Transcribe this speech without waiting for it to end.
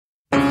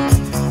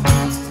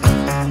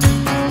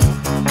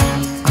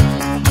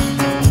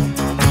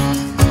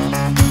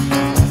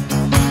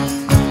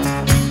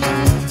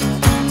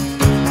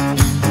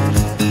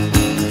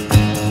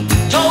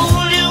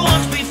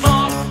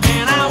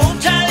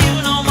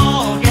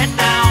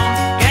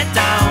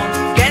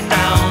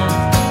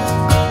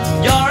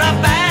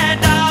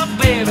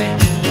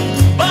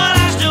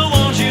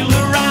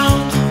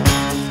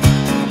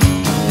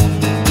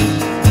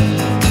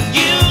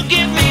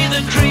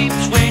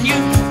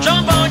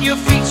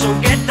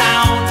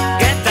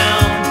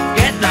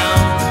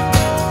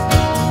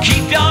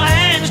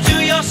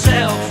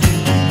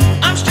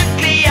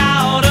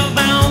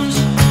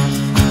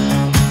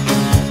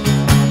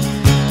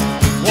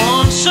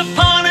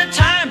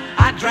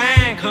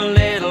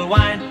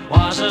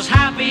was as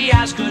happy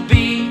as could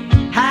be,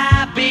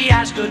 happy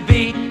as could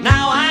be.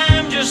 Now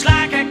I'm just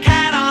like a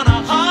cat on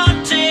a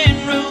haunted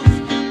roof.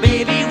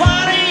 Baby,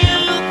 what do you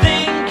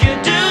think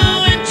you're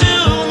doing to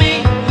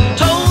me?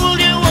 Told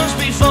you once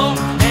before,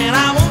 and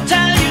I won't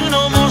tell you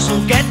no more. So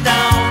get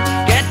down,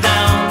 get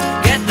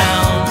down, get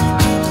down.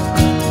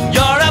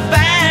 You're a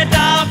bad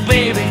dog,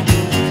 baby,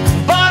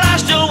 but I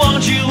still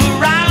want you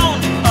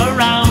around,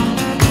 around.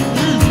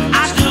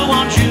 I still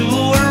want you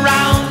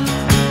around.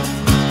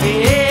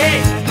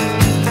 Hey,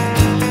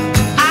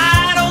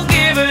 I don't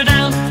give a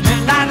damn,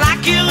 and I'd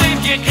like you if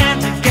you can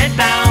to get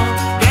down,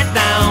 get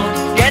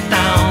down, get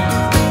down.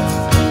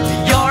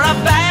 You're a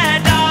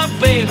bad dog,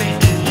 baby,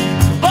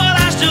 but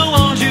I still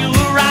want you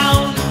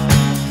around.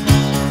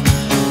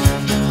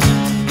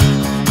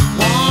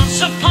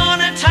 Once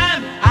upon a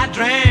time, I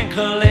drank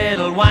a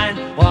little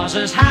wine, was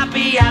as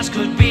happy as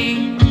could be.